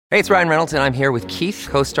Hey, it's Ryan Reynolds, and I'm here with Keith,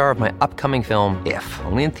 co-star of my upcoming film, If,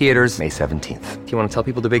 only in theaters May 17th. Do you want to tell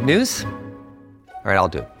people the big news? All right, I'll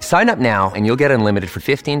do it. Sign up now and you'll get unlimited for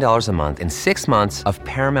 $15 a month and 6 months of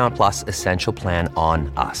Paramount Plus Essential Plan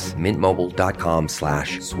on us.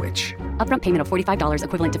 MintMobile.com/switch. Upfront payment of $45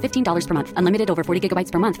 equivalent to $15 per month. Unlimited over 40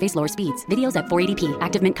 gigabytes per month. Face lower speeds. Videos at 480p.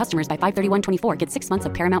 Active Mint customers by 531.24 get 6 months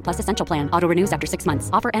of Paramount Plus Essential Plan. Auto renews after 6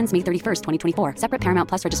 months. Offer ends May 31st, 2024. Separate Paramount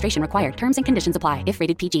Plus registration required. Terms and conditions apply if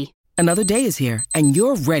rated PG. Another day is here, and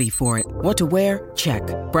you're ready for it. What to wear? Check.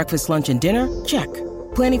 Breakfast, lunch, and dinner? Check.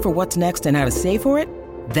 Planning for what's next and how to save for it?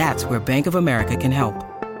 That's where Bank of America can help.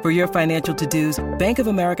 For your financial to-dos, Bank of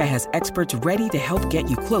America has experts ready to help get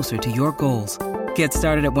you closer to your goals. Get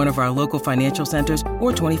started at one of our local financial centers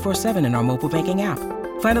or 24/7 in our mobile banking app.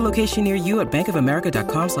 Find a location near you at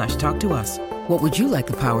bankofamerica.com/talktous. What would you like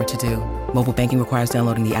the power to do? Mobile banking requires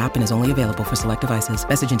downloading the app and is only available for select devices.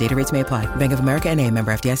 Message and data rates may apply. Bank of America N.A.,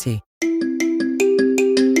 member FDIC.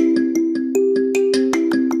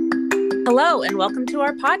 Hello, and welcome to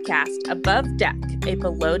our podcast, Above Deck, a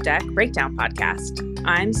below deck breakdown podcast.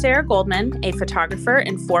 I'm Sarah Goldman, a photographer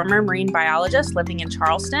and former marine biologist living in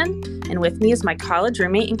Charleston, and with me is my college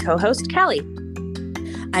roommate and co-host, Kelly.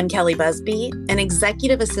 I'm Kelly Busby, an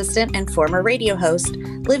executive assistant and former radio host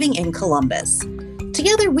living in Columbus.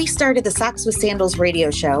 Together, we started the Socks with Sandals radio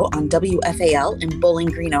show on WFAL in Bowling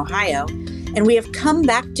Green, Ohio, and we have come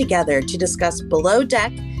back together to discuss Below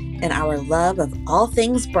Deck and our love of all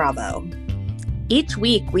things Bravo. Each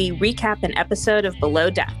week, we recap an episode of Below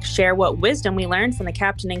Deck, share what wisdom we learned from the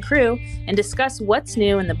captain and crew, and discuss what's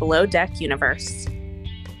new in the Below Deck universe.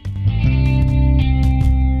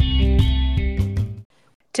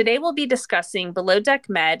 Today, we'll be discussing Below Deck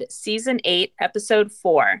Med, Season 8, Episode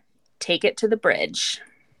 4, Take It to the Bridge.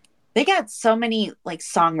 They got so many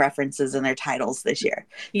song references in their titles this year.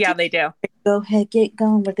 Yeah, they do. Go ahead, get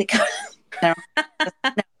going. Where they go? No.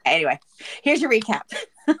 Anyway, here's your recap.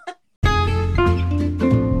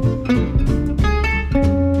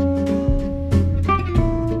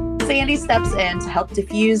 Sandy steps in to help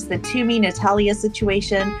defuse the Toomey-Natalia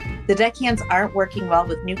situation. The deckhands aren't working well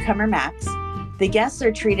with newcomer Max. The guests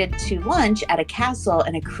are treated to lunch at a castle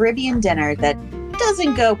and a Caribbean dinner that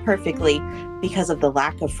doesn't go perfectly because of the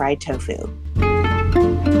lack of fried tofu.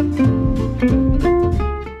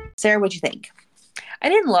 Sarah, what'd you think? I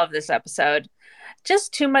didn't love this episode.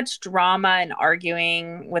 Just too much drama and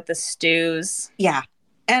arguing with the stews. Yeah.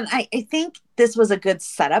 And I think this was a good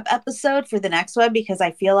setup episode for the next one because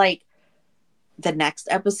I feel like the next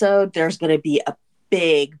episode, there's going to be a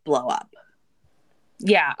big blow up.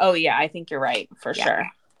 Yeah. Oh, yeah. I think you're right for sure.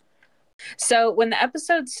 So when the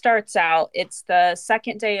episode starts out, it's the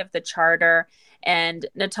second day of the charter and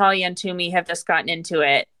Natalia and Toomey have just gotten into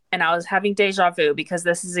it. And I was having deja vu because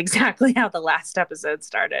this is exactly how the last episode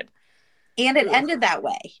started. And it ended that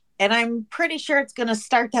way. And I'm pretty sure it's going to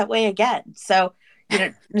start that way again. So,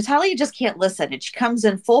 Natalia just can't listen. And she comes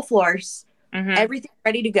in full force, everything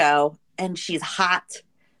ready to go. And she's hot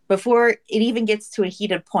before it even gets to a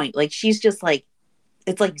heated point. She's just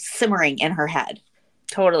it's simmering in her head.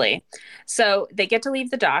 Totally. So they get to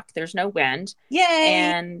leave the dock. There's no wind. Yay!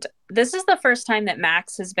 And this is the first time that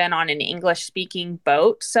Max has been on an English-speaking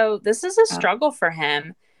boat. So this is a struggle for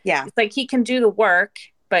him. Yeah. It's he can do the work,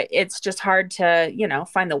 but it's just hard to,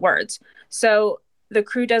 find the words. So the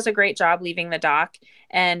crew does a great job leaving the dock.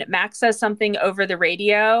 And Max says something over the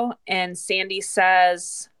radio. And Sandy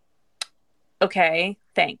says, okay,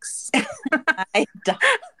 thanks.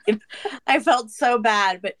 I felt so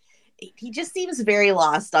bad, but he just seems very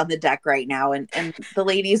lost on the deck right now. And the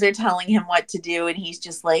ladies are telling him what to do. And he's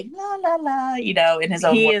just la, la, la, in his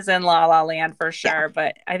own He is in La La Land for sure. Yeah.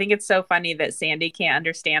 But I think it's so funny that Sandy can't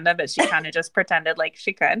understand him, but she kind of just pretended like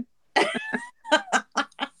she could.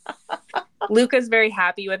 Luca's very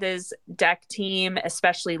happy with his deck team,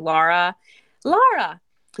 especially Laura. Laura.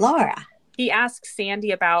 He asks Sandy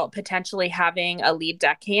about potentially having a lead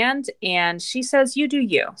deckhand. And she says, you do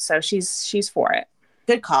you. So she's for it.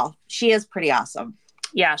 Good call. She is pretty awesome.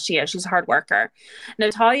 Yeah, she is. She's a hard worker.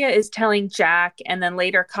 Natalia is telling Jack and then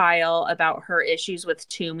later Kyle about her issues with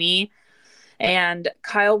Toomey. And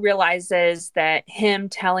Kyle realizes that him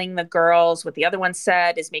telling the girls what the other one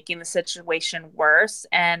said is making the situation worse.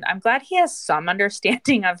 And I'm glad he has some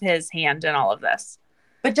understanding of his hand in all of this.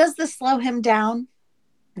 But does this slow him down?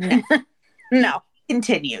 No. No.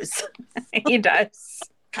 Continues. He does.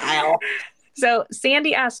 Kyle. So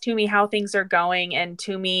Sandy asks Toomey how things are going, and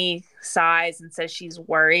Toomey sighs and says she's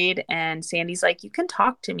worried. And Sandy's like, you can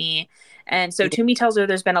talk to me. And so Toomey tells her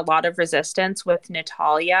there's been a lot of resistance with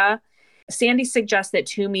Natalia. Sandy suggests that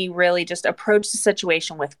Toomey really just approach the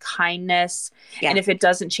situation with kindness. Yeah. And if it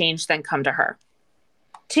doesn't change, then come to her.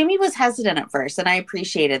 Toomey was hesitant at first, and I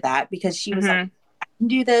appreciated that because she was like, I can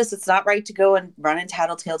do this. It's not right to go and run and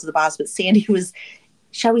tattletale to the boss. But Sandy was,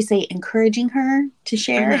 shall we say, encouraging her to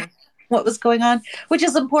share what was going on, which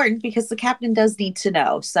is important because the captain does need to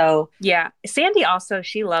know. So yeah, Sandy also,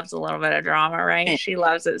 she loves a little bit of drama, right? She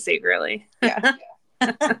loves it secretly. Yeah.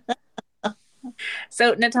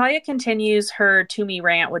 So Natalia continues her Toomey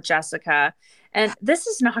rant with Jessica, and this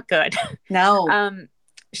is not good. No.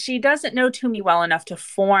 She doesn't know Toomey well enough to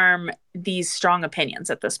form these strong opinions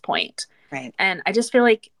at this point. Right. And I just feel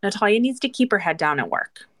like Natalia needs to keep her head down and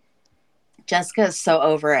work. Jessica is so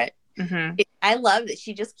over it. Mm-hmm. I love that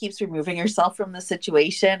she just keeps removing herself from the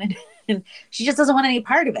situation and she just doesn't want any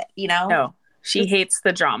part of it, you know? No, she hates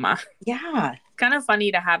the drama. Yeah. Kind of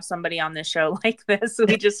funny to have somebody on the show like this.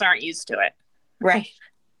 We just aren't used to it. Right.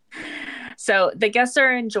 So the guests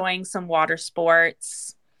are enjoying some water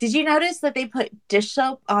sports. Did you notice that they put dish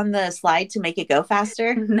soap on the slide to make it go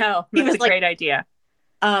faster? No, that's a great idea.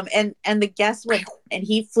 And the guest went and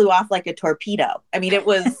he flew off like a torpedo. I mean, it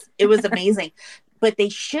was amazing. But they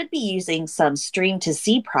should be using some stream to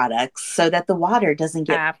sea products so that the water doesn't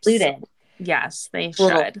get polluted. Yes, they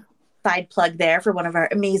should. Side plug there for one of our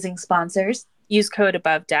amazing sponsors. Use code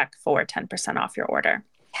above deck for 10% off your order.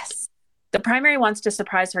 Yes. The primary wants to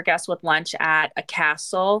surprise her guests with lunch at a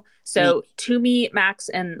castle. So Toomey, Max,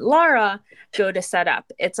 and Laura go to set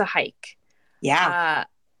up. It's a hike. Yeah.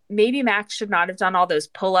 Maybe Max should not have done all those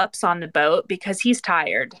pull-ups on the boat because he's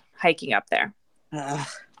tired hiking up there.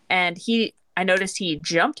 And I noticed he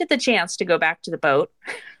jumped at the chance to go back to the boat.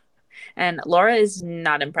 And Laura is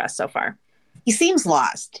not impressed so far. He seems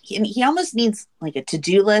lost. He almost needs like a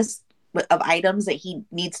to-do list of items that he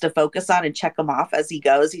needs to focus on and check them off as he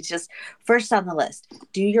goes. He's just first on the list.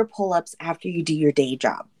 Do your pull-ups after you do your day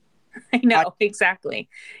job. I know, exactly.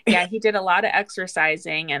 Yeah, he did a lot of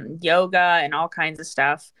exercising and yoga and all kinds of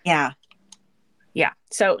stuff. Yeah. Yeah.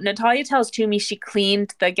 So Natalia tells Toomey she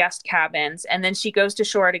cleaned the guest cabins and then she goes to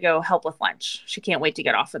shore to go help with lunch. She can't wait to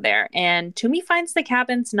get off of there. And Toomey finds the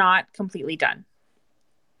cabins not completely done.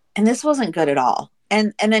 And this wasn't good at all.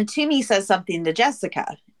 And then Toomey says something to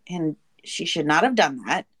Jessica, and she should not have done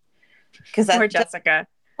that. Because Poor Jessica.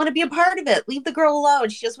 Want to be a part of it. Leave the girl alone.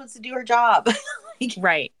 She just wants to do her job.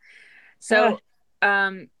 Right. So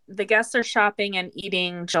the guests are shopping and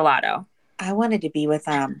eating gelato. I wanted to be with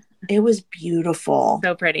them. It was beautiful.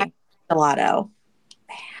 So pretty. Gelato.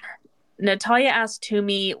 Natalia asked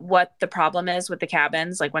Toomey what the problem is with the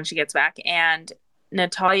cabins, like when she gets back. And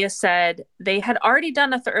Natalia said they had already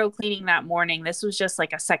done a thorough cleaning that morning. This was just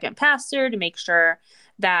like a second pass through to make sure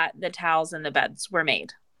that the towels and the beds were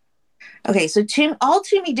made. Okay, so all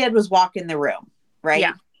Toomey did was walk in the room, right?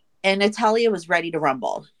 Yeah. And Natalia was ready to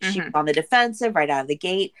rumble. She was on the defensive right out of the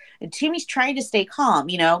gate. And Toomey's trying to stay calm,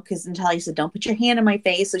 because Natalia said, don't put your hand in my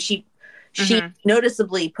face. So she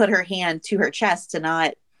noticeably put her hand to her chest to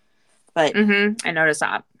not, but I noticed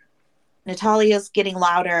that. Natalia's getting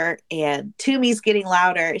louder and Toomey's getting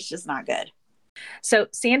louder. It's just not good. So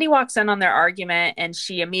Sandy walks in on their argument and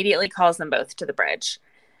she immediately calls them both to the bridge.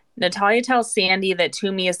 Natalia tells Sandy that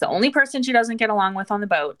Toomey is the only person she doesn't get along with on the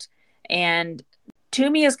boat. And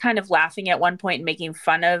Toomey is kind of laughing at one point and making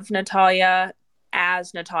fun of Natalia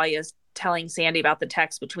as Natalia's telling Sandy about the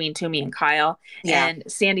text between Toomey and Kyle. Yeah. And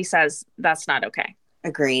Sandy says that's not okay.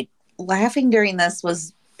 Agreed. Laughing during this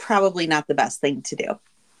was probably not the best thing to do.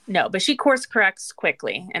 No, but she course corrects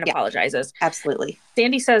quickly and apologizes. Absolutely.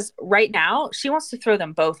 Sandy says right now she wants to throw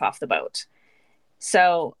them both off the boat.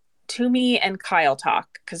 So Toomey and Kyle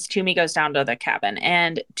talk because Toomey goes down to the cabin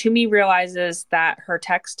and Toomey realizes that her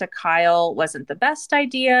text to Kyle wasn't the best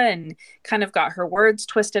idea and kind of got her words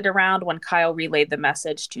twisted around when Kyle relayed the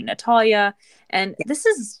message to Natalia. And this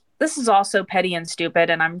is also petty and stupid.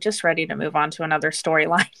 And I'm just ready to move on to another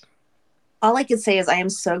storyline. All I could say is I am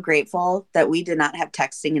so grateful that we did not have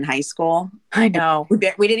texting in high school. I know. We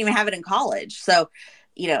didn't even have it in college. So,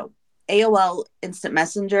 AOL Instant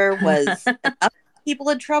Messenger was enough people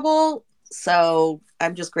in trouble. So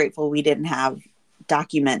I'm just grateful we didn't have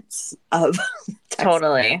documents of text.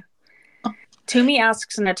 Totally. Toomey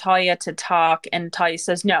asks Natalia to talk and Natalia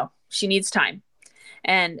says no, she needs time.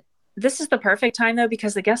 And this is the perfect time, though,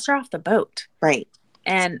 because the guests are off the boat. Right.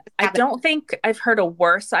 And I don't think I've heard a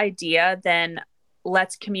worse idea than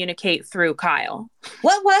let's communicate through Kyle.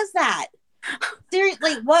 What was that?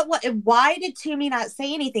 Seriously, what, why did Toomey not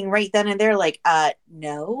say anything right then and there? Like,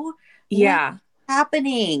 no. Yeah. What's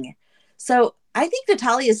happening? So I think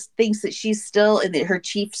Natalia thinks that she's still in her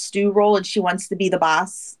chief stew role and she wants to be the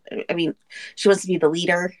boss. I mean, she wants to be the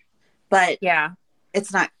leader. but Yeah.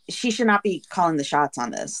 it's not, she should not be calling the shots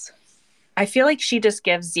on this. I feel like she just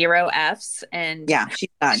gives 0 Fs and Yeah, she's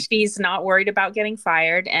done. she's not worried about getting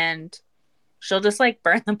fired, and she'll just like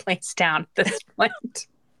burn the place down at this point.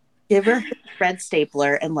 Give her her red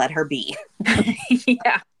stapler and let her be.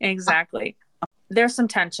 Yeah, exactly. There's some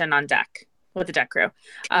tension on deck with the deck crew.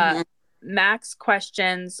 Max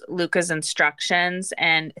questions Luca's instructions,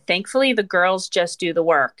 and thankfully the girls just do the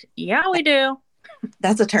work. Yeah, we do.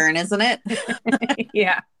 That's a turn, isn't it?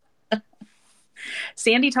 Yeah.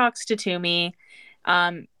 Sandy talks to Toomey.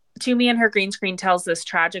 Toomey in her green screen tells this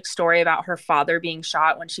tragic story about her father being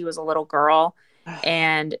shot when she was a little girl.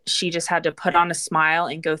 And she just had to put on a smile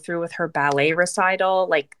and go through with her ballet recital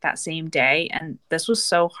like that same day. And this was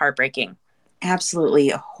so heartbreaking. Absolutely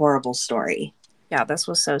a horrible story. Yeah, this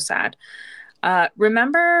was so sad.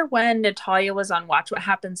 Remember when Natalia was on Watch What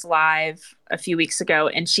Happens Live a few weeks ago,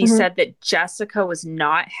 and she said that Jessica was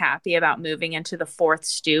not happy about moving into the 4th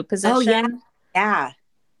stew position? Oh, yeah. Yeah.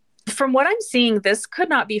 From what I'm seeing, this could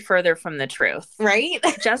not be further from the truth. Right?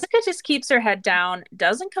 Jessica just keeps her head down,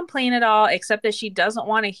 doesn't complain at all, except that she doesn't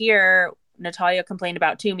want to hear Natalia complain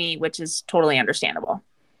about Toomey, which is totally understandable.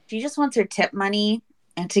 She just wants her tip money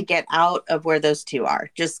and to get out of where those two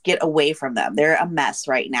are. Just get away from them. They're a mess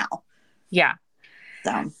right now. Yeah.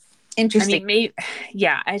 So, interesting. I mean,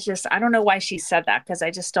 I don't know why she said that, because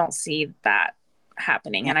I just don't see that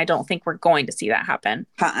happening. And I don't think we're going to see that happen.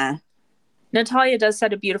 Natalia does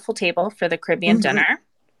set a beautiful table for the Caribbean dinner.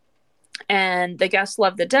 And the guests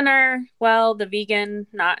love the dinner. Well, the vegan,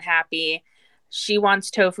 not happy. She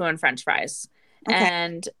wants tofu and French fries. Okay.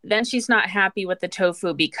 And then she's not happy with the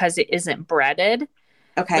tofu because it isn't breaded.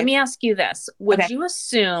 Okay. Let me ask you this. Would you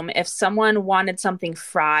assume if someone wanted something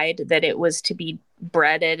fried that it was to be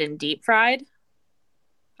breaded and deep fried?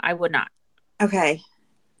 I would not. Okay.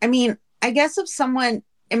 I mean, I guess if someone...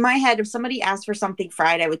 In my head, if somebody asked for something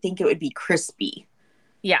fried, I would think it would be crispy.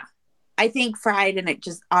 Yeah. I think fried and it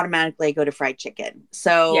just automatically go to fried chicken.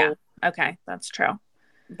 So yeah. Okay. That's true.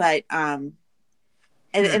 But and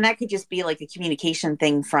that could just be like a communication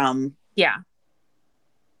thing from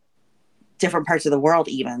different parts of the world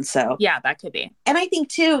even. So yeah, that could be. And I think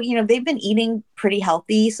too, they've been eating pretty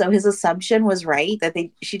healthy. So his assumption was right that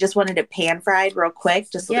she just wanted it pan fried real quick,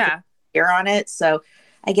 just so air on it. So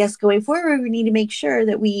I guess going forward, we need to make sure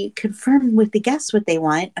that we confirm with the guests what they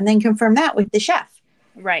want and then confirm that with the chef.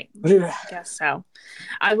 Right. I guess so.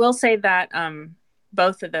 I will say that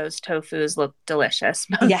both of those tofus look delicious.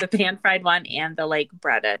 Both the pan fried one and the like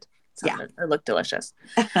breaded. Or look delicious.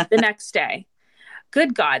 The next day.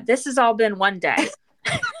 Good God, this has all been one day.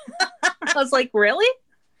 I was like, really?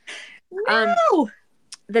 No.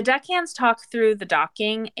 The deckhands talk through the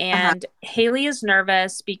docking, and Haley is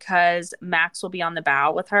nervous because Max will be on the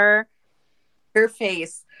bow with her. Her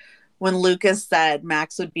face when Lucas said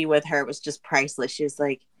Max would be with her was just priceless. She was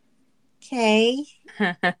like, okay.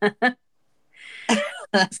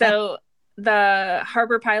 So the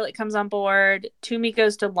harbor pilot comes on board. Toomey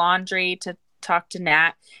goes to laundry to talk to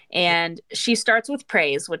Nat, and she starts with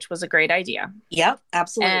praise, which was a great idea. Yep,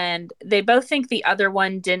 absolutely. And they both think the other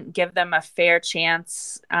one didn't give them a fair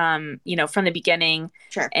chance, from the beginning.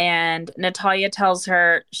 Sure. And Natalia tells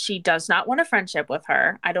her she does not want a friendship with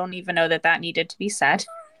her. I don't even know that needed to be said.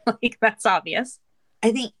 Like, that's obvious.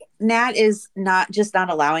 I think Nat is not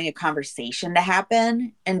allowing a conversation to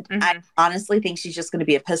happen. And I honestly think she's just going to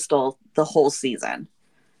be a pistol the whole season.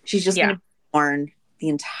 She's just going to be born the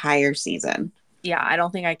entire season. Yeah, I don't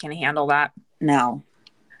think I can handle that. No.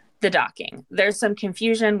 The docking. There's some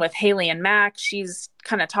confusion with Haley and Max. She's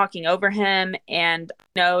kind of talking over him and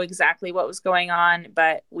know exactly what was going on,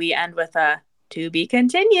 but we end with a to be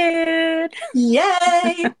continued.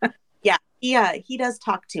 Yay! Yeah, he does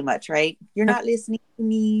talk too much, right? You're not listening to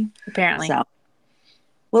me. Apparently. So,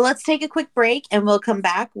 well, let's take a quick break and we'll come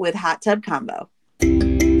back with Hot Tub Combo.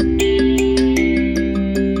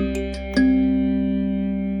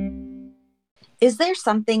 Is there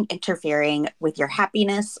something interfering with your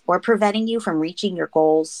happiness or preventing you from reaching your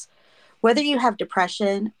goals? Whether you have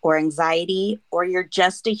depression or anxiety, or you're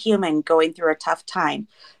just a human going through a tough time,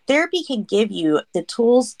 therapy can give you the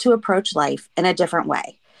tools to approach life in a different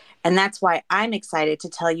way. And that's why I'm excited to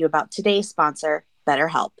tell you about today's sponsor,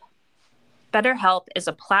 BetterHelp. BetterHelp is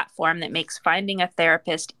a platform that makes finding a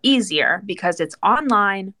therapist easier because it's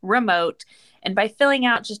online, remote, and by filling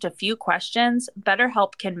out just a few questions,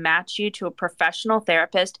 BetterHelp can match you to a professional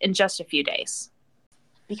therapist in just a few days.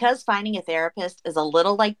 Because finding a therapist is a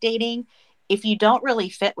little like dating, if you don't really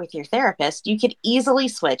fit with your therapist, you could easily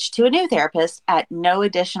switch to a new therapist at no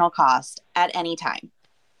additional cost at any time.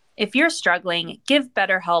 If you're struggling, give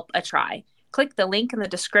BetterHelp a try. Click the link in the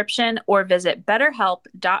description or visit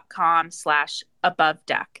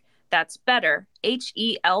betterhelp.com/abovedeck. That's better,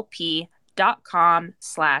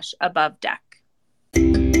 HELP.com/abovedeck.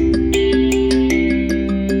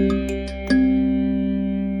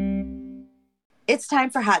 It's time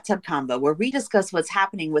for Hot Tub Combo, where we discuss what's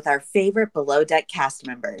happening with our favorite Below Deck cast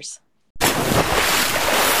members.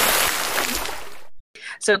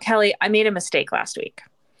 So, Kelly, I made a mistake last week.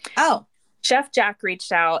 Oh. Chef Jack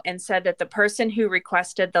reached out and said that the person who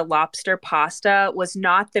requested the lobster pasta was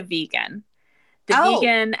not the vegan. The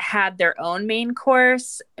vegan had their own main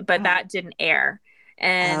course, but that didn't air.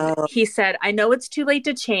 And he said, I know it's too late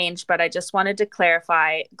to change, but I just wanted to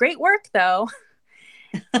clarify. Great work, though.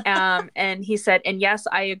 And he said, and yes,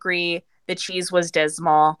 I agree. The cheese was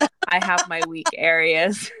dismal. I have my weak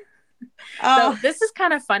areas. So this is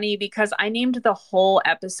kind of funny because I named the whole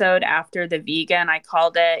episode after the vegan. I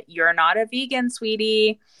called it, You're Not a Vegan,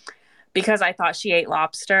 Sweetie, because I thought she ate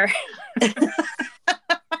lobster.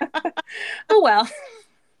 Oh, well.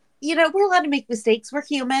 You know, we're allowed to make mistakes. We're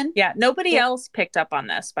human. Yeah. Nobody else picked up on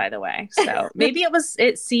this, by the way. So maybe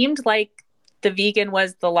it seemed like the vegan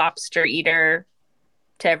was the lobster eater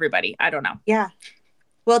to everybody. I don't know. Yeah.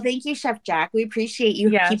 Well, thank you, Chef Jack. We appreciate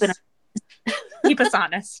you keep us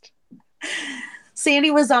honest.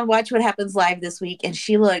 Sandy was on Watch What Happens Live this week, and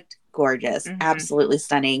she looked gorgeous, absolutely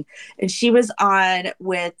stunning. And she was on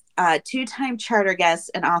with two-time charter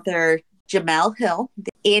guest and author Jamel Hill.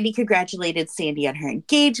 Andy congratulated Sandy on her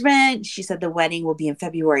engagement. She said the wedding will be in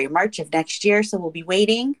February or March of next year, so we'll be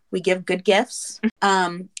waiting. We give good gifts,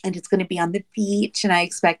 and it's going to be on the beach, and I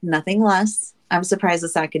expect nothing less. I'm surprised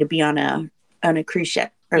it's not going to be on a cruise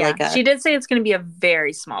ship. She did say it's going to be a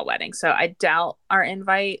very small wedding, so I doubt our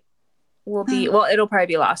invite will be, well, it'll probably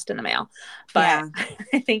be lost in the mail, but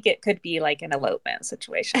I think it could be like an elopement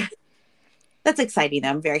situation. That's exciting, though.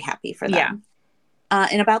 I'm very happy for them.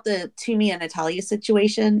 And about the Toomey and Natalia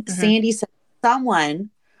situation, Sandy said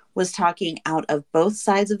someone was talking out of both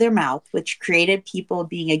sides of their mouth, which created people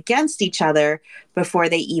being against each other before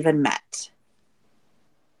they even met.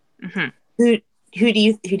 Who do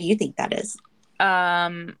you think that is?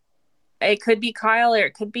 It could be Kyle or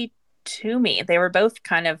it could be Toomey. They were both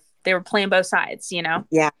they were playing both sides, you know?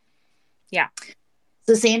 Yeah. Yeah.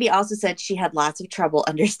 So Sandy also said she had lots of trouble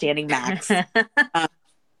understanding Max.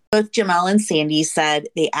 Both Jamel and Sandy said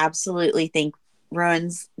they absolutely think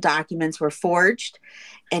Rowan's documents were forged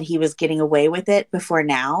and he was getting away with it before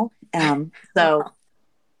now. So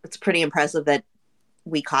it's pretty impressive that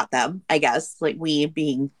we caught them, I guess, like we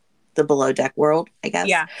being the Below Deck world, I guess.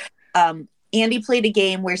 Yeah. Andy played a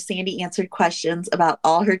game where Sandy answered questions about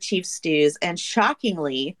all her chief stews, and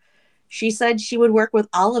shockingly, she said she would work with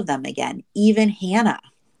all of them again, even Hannah.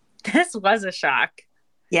 This was a shock.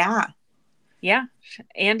 Yeah. Yeah.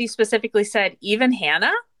 Andy specifically said, even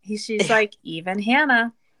Hannah? She's like, even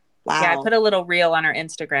Hannah. Wow. Yeah, I put a little reel on our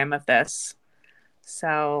Instagram of this.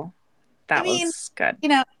 So that was good. You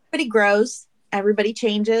know, everybody grows. Everybody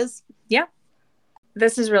changes. Yeah.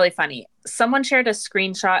 This is really funny. Someone shared a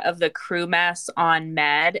screenshot of the crew mess on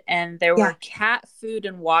Med, and there were cat food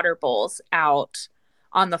and water bowls out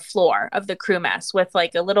on the floor of the crew mess with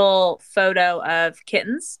like a little photo of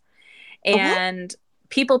kittens. And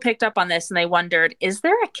people picked up on this and they wondered, is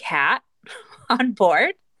there a cat on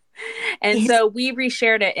board? And so we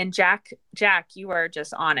reshared it, and Jack, you were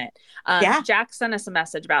just on it. Jack sent us a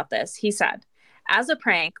message about this. He said, as a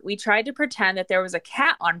prank, we tried to pretend that there was a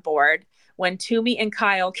cat on board when Toomey and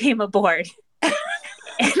Kyle came aboard.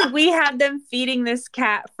 And we had them feeding this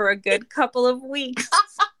cat for a good couple of weeks.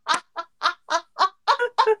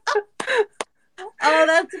 Oh,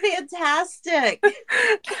 that's fantastic.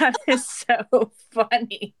 That is so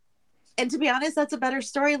funny. And to be honest, that's a better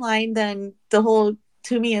storyline than the whole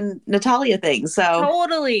Toomey and Natalia thing. So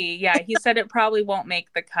totally. Yeah. He said it probably won't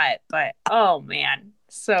make the cut, but oh man,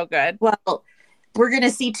 so good. Well, we're going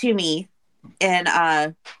to see Toomey in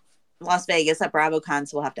Las Vegas at BravoCon,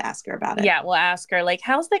 so we'll have to ask her about it. Yeah, we'll ask her, like,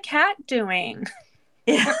 how's the cat doing?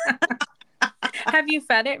 Yeah. Have you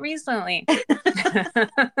fed it recently?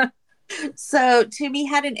 So Toomey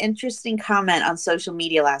had an interesting comment on social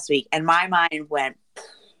media last week, and my mind went,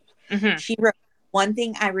 she wrote, one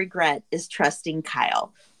thing I regret is trusting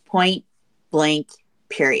Kyle. Point blank,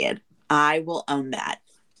 period. I will own that.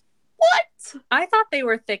 What? I thought they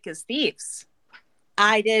were thick as thieves.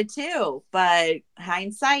 I did too, but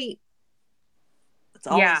hindsight, it's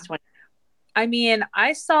always 20. I mean,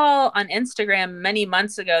 I saw on Instagram many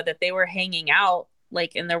months ago that they were hanging out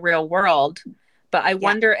like in the real world, but I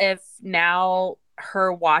wonder if now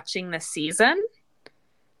her watching the season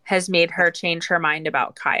has made her change her mind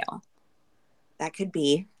about Kyle. That could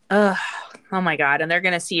be. Ugh, oh my God. And they're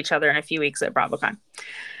going to see each other in a few weeks at BravoCon.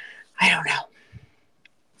 I don't know.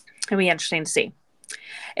 It'll be interesting to see.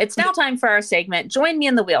 It's now time for our segment, Join Me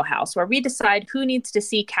in the Wheelhouse, where we decide who needs to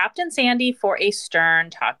see Captain Sandy for a stern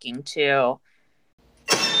talking to.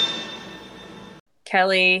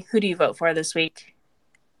 Kelly, who do you vote for this week?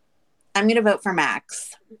 I'm going to vote for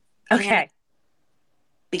Max. Okay.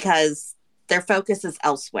 Because their focus is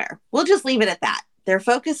elsewhere. We'll just leave it at that. Their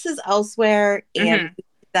focus is elsewhere and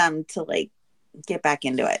them to like get back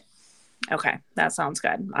into it. Okay, that sounds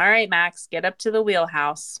good. All right, Max, get up to the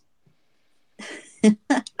wheelhouse.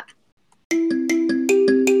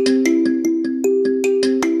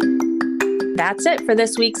 That's it for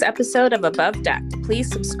this week's episode of Above Deck. Please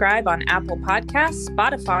subscribe on Apple Podcasts,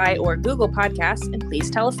 Spotify, or Google Podcasts, and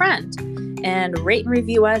please tell a friend. And rate and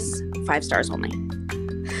review us 5 stars only.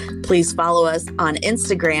 Please follow us on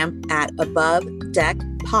Instagram at Above Deck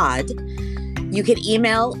Pod. You can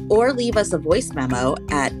email or leave us a voice memo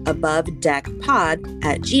at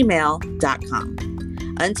abovedeckpod@gmail.com.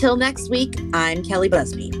 Until next week, I'm Kelly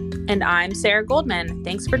Busby. And I'm Sarah Goldman.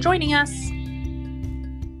 Thanks for joining us.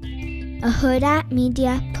 A Huda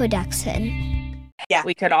Media Production. Yeah.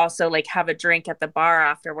 We could also like have a drink at the bar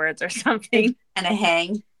afterwards or something. And a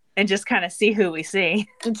hang. And just kind of see who we see.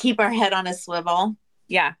 And keep our head on a swivel.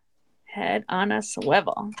 Yeah. Head on a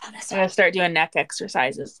swivel. I'm going to start doing neck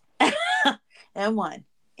exercises. And 1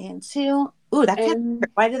 and 2. Ooh, that kind of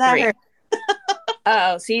hurt. Why did that 3. hurt?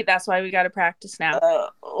 Oh, see, that's why we got to practice now. Oh,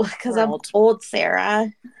 because I'm old, Sarah.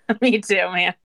 Me too, man.